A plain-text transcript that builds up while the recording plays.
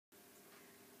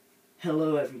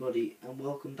Hello everybody and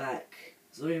welcome back.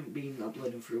 So I haven't been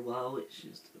uploading for a while, it's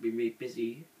just I've been really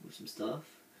busy with some stuff.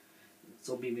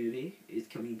 Zombie movie is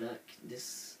coming back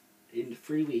in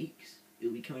 3 weeks.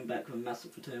 It'll be coming back with a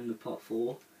massive return with part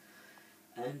 4.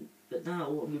 But now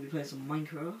I'm going to be playing some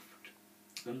Minecraft.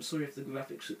 I'm sorry if the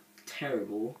graphics look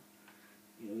terrible,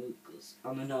 because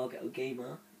I'm a no-go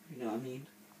gamer, you know what I mean?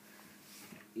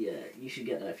 Yeah, you should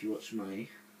get that if you watch my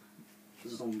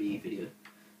zombie video.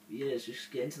 Yeah, let's just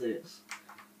get into this.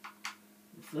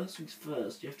 First things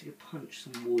first, you have to go punch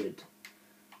some wood.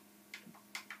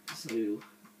 So,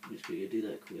 I'm just going to do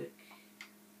that quick.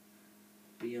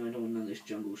 But yeah, I don't want none of this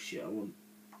jungle shit. I want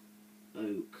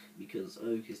oak, because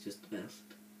oak is just the best.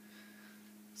 For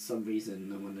some reason,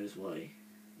 no one knows why.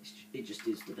 It just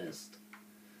is the best.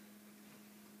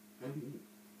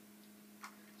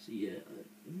 So yeah,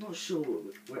 I'm not sure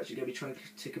what we're actually going to be trying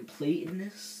to complete in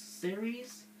this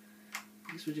series.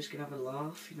 I guess we're just going to have a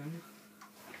laugh,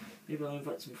 Maybe I'll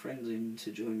invite some friends in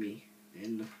to join me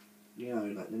in,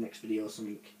 like the next video or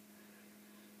something.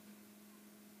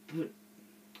 But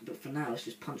for now, let's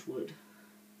just punch wood.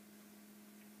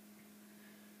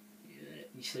 Yeah,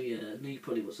 so yeah, I know you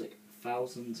probably watch like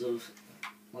thousands of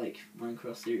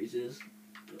Minecraft series,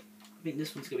 but I think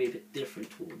this one's going to be a bit different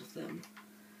to all of them.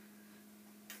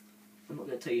 I'm not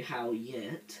going to tell you how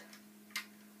yet,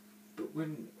 but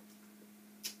when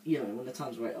the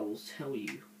time's right, I will tell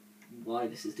you why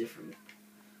this is different.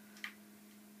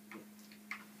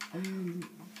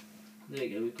 There you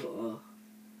go, we've got our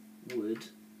wood.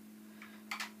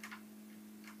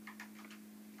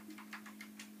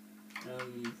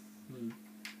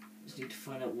 Just need to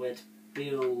find out where to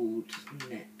build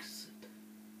next.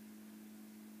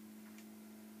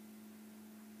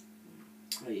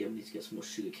 Oh yeah, we need to get some more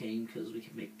sugar cane because we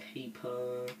can make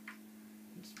paper,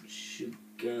 and some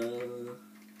sugar,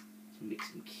 some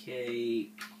mixing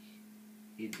cake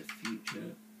in the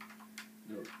future.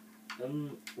 No.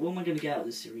 What am I going to get out of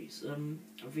this series? I'm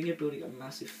thinking of building a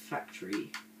massive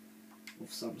factory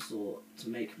of some sort to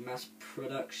make mass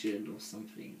production or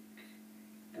something.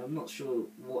 I'm not sure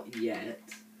what yet,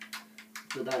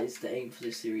 but that is the aim for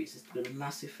this series, is to build a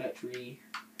massive factory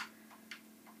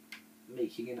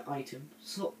making an item.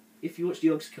 So if you watch the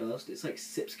Yogscast, it's like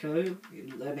Sipsco.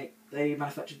 They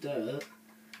manufacture dirt,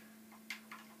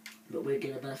 but we're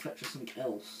going to manufacture something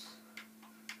else.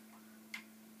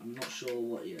 I'm not sure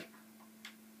what yet.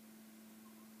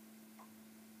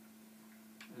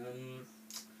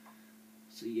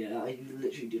 So yeah, I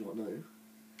literally do not know.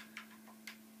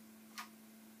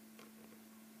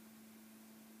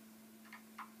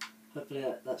 Hopefully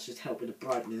that's just helped with the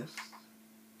brightness.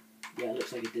 Yeah, it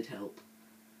looks like it did help.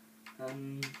 So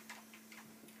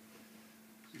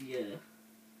yeah.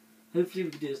 Hopefully we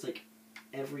can do this like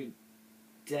every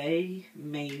day,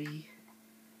 maybe.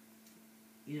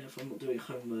 If I'm not doing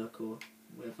homework or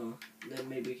whatever, then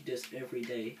maybe we could do this every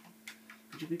day,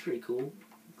 which would be pretty cool,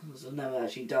 because I've never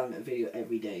actually done a video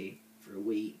every day for a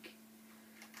week.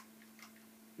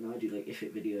 I do like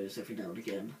Ifit videos every now and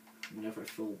again, whenever I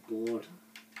feel bored.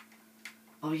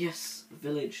 Oh yes, a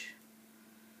village.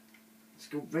 Let's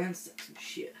go ransack some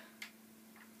shit.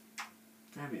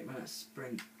 Damn it, man, that's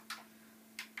sprint.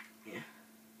 Yeah.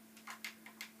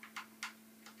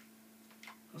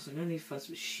 Also, I'm going to need to find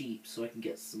some sheep so I can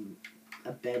get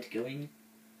a bed going.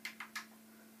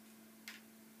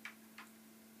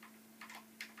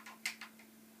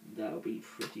 That'll be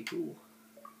pretty cool.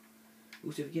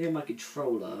 Also, if you can hear my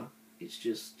controller, it's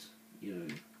just,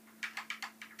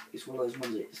 it's one of those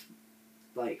ones that's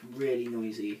like really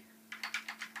noisy.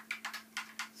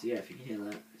 So yeah, if you can hear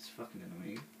that, it's fucking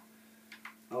annoying.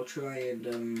 I'll try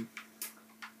and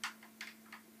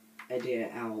edit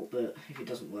it out, but if it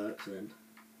doesn't work, then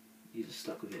you're just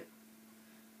stuck with it,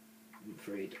 I'm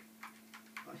afraid.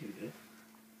 Right, here we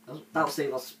go. That'll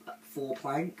save us 4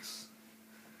 planks.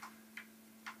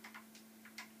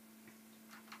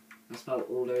 That's about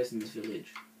all there is in this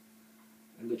village.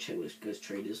 I'm going to check which goes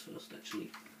traders first, actually.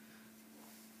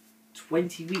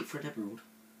 20 wheat for an emerald.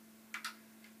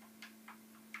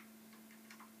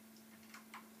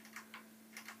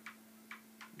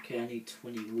 Okay, I need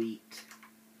 20 wheat.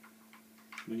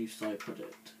 My new side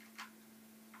project.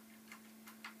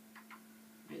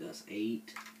 Wait, that's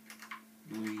 8,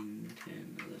 9,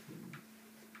 10, 11.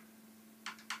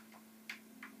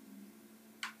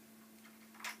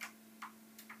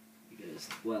 There's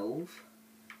 12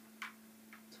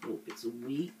 bits of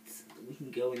wheat that we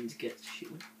can go in to get shit.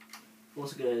 I'm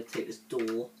also going to take this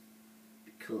door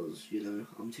because,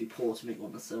 I'm too poor to make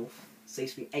one myself.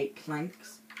 Saves me 8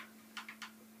 planks.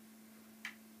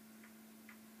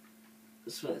 I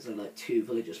swear there's like 2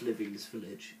 villagers living in this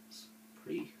village. It's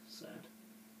pretty sad.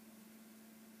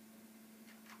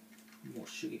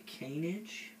 Sugar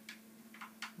Caneage.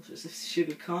 What's this?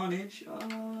 Sugar Carnage.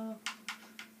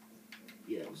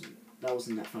 Yeah, that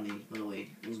wasn't that funny, by the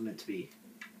way. It wasn't meant to be.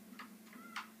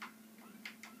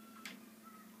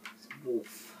 It's a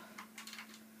wolf.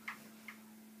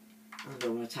 I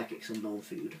don't want to attack it because I'm low on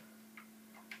food.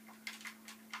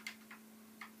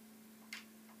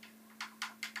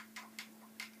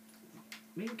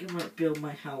 Maybe I might build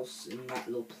my house in that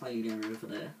little plain area over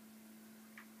there.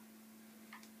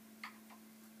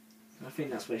 I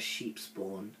think that's where sheep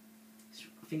spawn.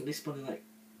 I think they spawn in like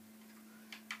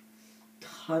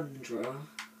tundra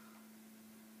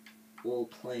or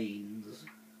plains.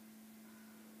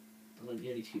 They're like the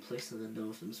only two places I know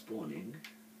of them spawning.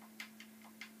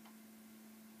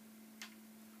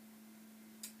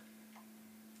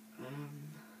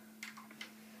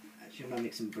 Actually, I might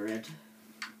make some bread.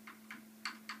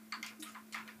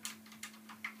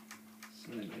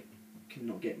 So then I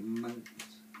cannot get mugged.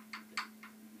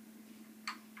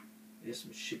 There's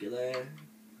some sugar there.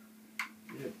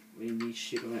 We don't really need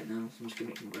sugar right now, so I'm just gonna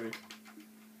make some bread.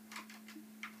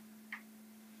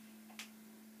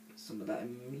 Get some of that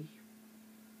in me.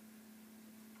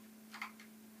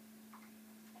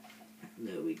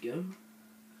 There we go.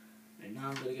 And now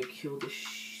I'm gonna go kill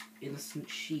this innocent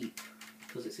sheep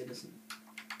because it's innocent.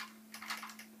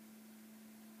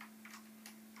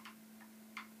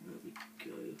 There we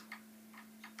go.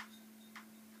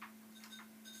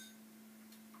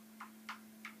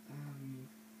 I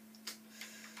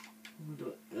wonder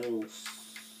what else.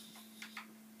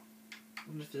 I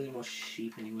wonder if there's any more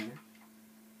sheep anywhere.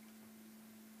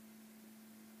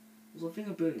 There's a thing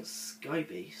I'm building a sky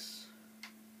base.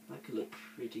 That could look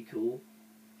pretty cool.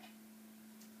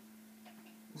 I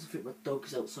also think my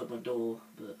dog's outside my door,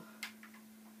 but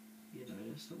you know,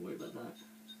 let's not worry about that.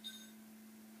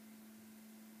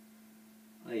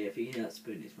 Oh yeah, if you hear that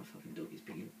spoon, it's my fucking dog. He's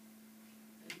being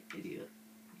an idiot.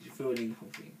 He's ruining the whole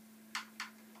thing.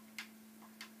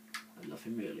 I love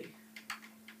him really.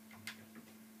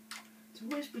 It's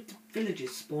always with the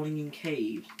villagers spawning in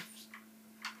caves.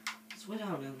 I swear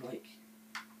down and like,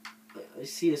 I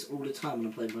see this all the time when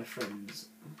I play with my friends.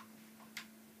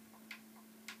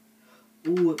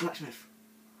 Ooh, a blacksmith.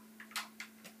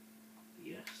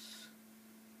 Yes.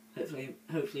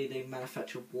 Hopefully they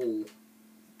manufacture wool.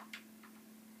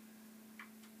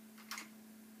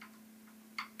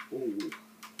 Ooh.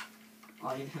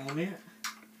 Iron helmet.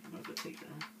 I'm not gonna take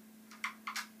that.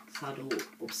 Saddle,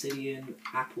 obsidian,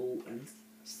 apple, and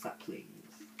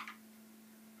saplings.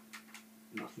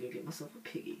 Now I can go get myself a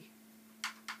piggy.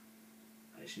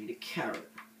 I just need a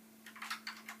carrot.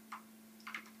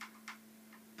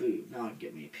 Boom, now I can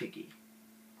get me a piggy.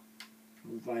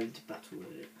 I'll ride into battle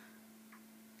with it.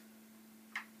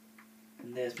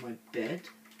 And there's my bed.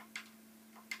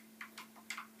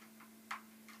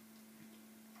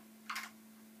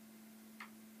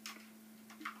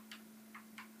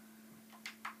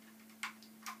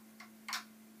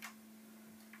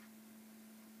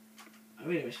 I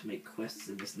really wish to make quests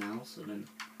in this now, so then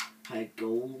I had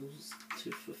goals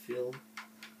to fulfill.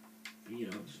 But you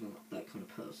know, I'm just not that kind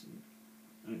of person.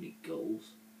 I don't need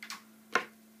goals.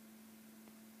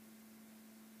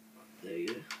 There you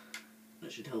go.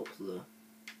 That should help the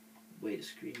way the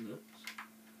screen looks.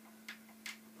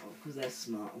 Oh, because they're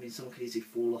smart. I mean, someone could easily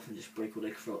fall off and just break all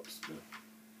their crops, but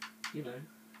you know,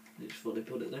 they just thought they'd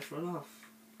put it there for a laugh.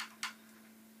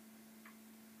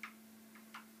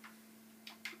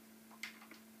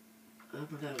 I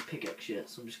don't have a pickaxe yet,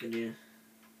 so I'm just going to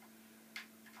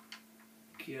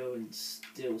go and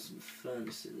steal some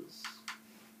furnaces.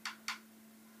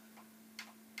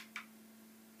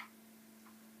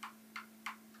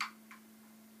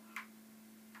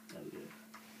 There we go.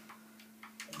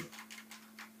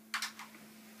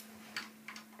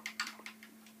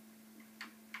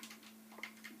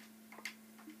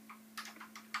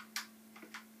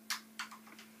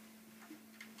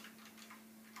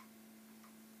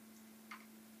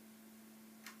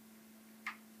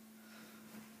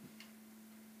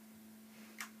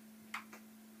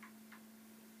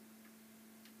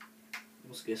 I'm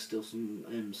also going to steal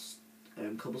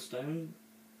some cobblestone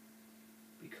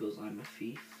because I'm a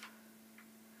thief.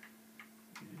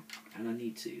 And I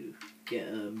need to get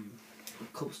a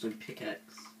cobblestone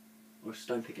pickaxe, or a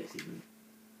stone pickaxe even.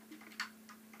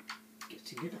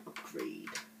 Getting an upgrade.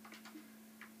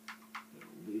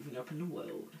 Moving up in the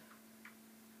world.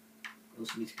 I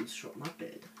also need to construct my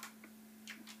bed.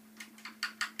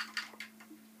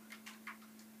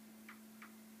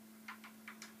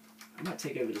 I might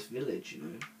take over this village, you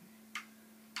know.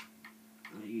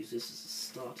 I'll use this as a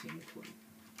starting point.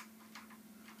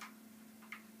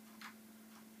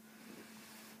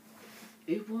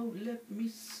 It won't let me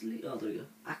sleep. Oh, there we go.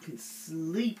 I can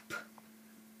sleep.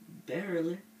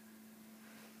 Barely.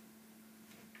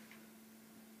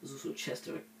 There's also a chest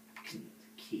that I can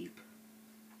keep.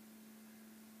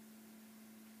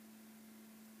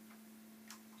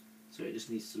 So it just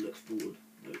needs to look forward.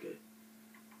 There we go.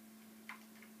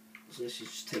 So this should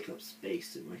just take up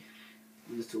space in my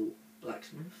little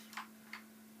blacksmith.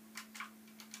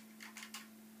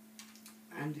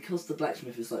 And because the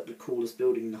blacksmith is like the coolest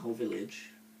building in the whole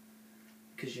village,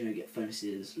 because you know you get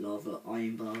furnaces, lava,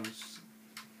 iron bars,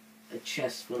 a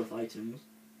chest full of items,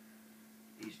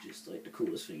 he's just like the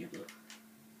coolest thing ever.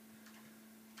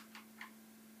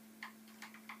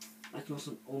 I can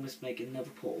also almost make another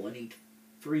portal. I need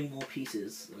 3 more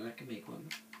pieces and I can make one.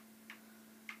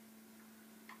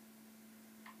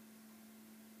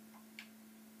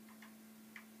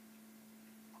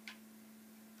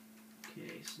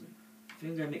 Okay, so I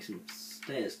think I'm going to make some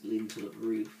stairs leading to the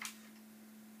roof.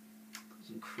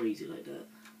 Something crazy like that.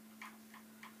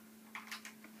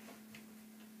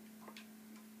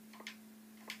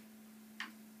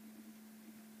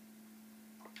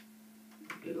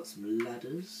 Okay, got some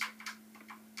ladders.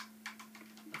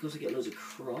 I can also get loads of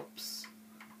crops.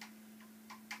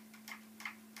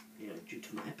 Yeah, due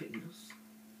to my epicness.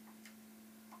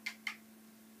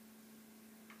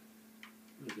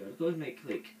 There we go. I've got to make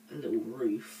like a little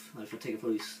roof. Like if I take off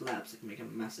all these slabs, I can make a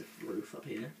massive roof up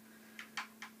here.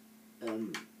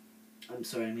 I'm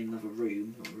sorry, I mean another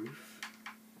room, not a roof.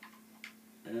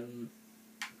 And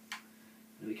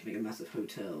we can make a massive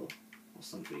hotel or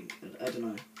something. I don't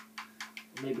know.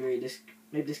 Maybe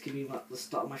this could be like the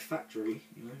start of my factory.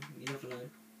 You know, you never know.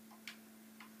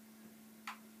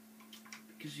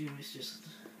 Because you know it's just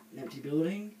an empty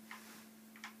building.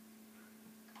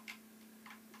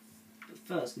 But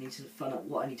first, I need to find out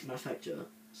what I need to manufacture,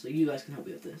 so you guys can help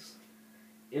me with this.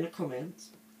 In the comments,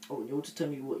 I want you all to tell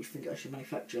me what you think I should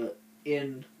manufacture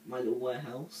in my little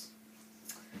warehouse.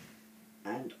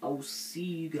 And I will see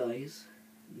you guys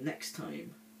next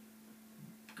time.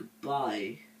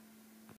 Goodbye.